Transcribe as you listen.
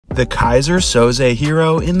The KEYSER SOZE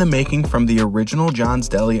Hero in the making from the original John's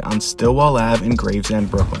Deli on Stillwell Ave in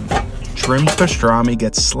Gravesend, Brooklyn. Trimmed pastrami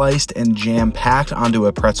gets sliced and jam-packed onto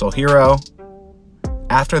a pretzel hero.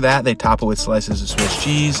 After that, they top it with slices of Swiss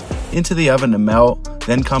cheese into the oven to melt.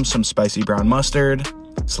 Then comes some spicy brown mustard,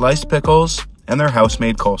 sliced pickles, and their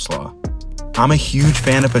house-made coleslaw. I'm a huge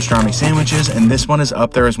fan of pastrami sandwiches, and this one is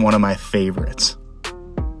up there as one of my favorites.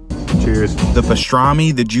 Cheers. The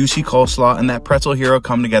pastrami, the juicy coleslaw, and that pretzel hero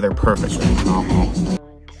come together perfectly.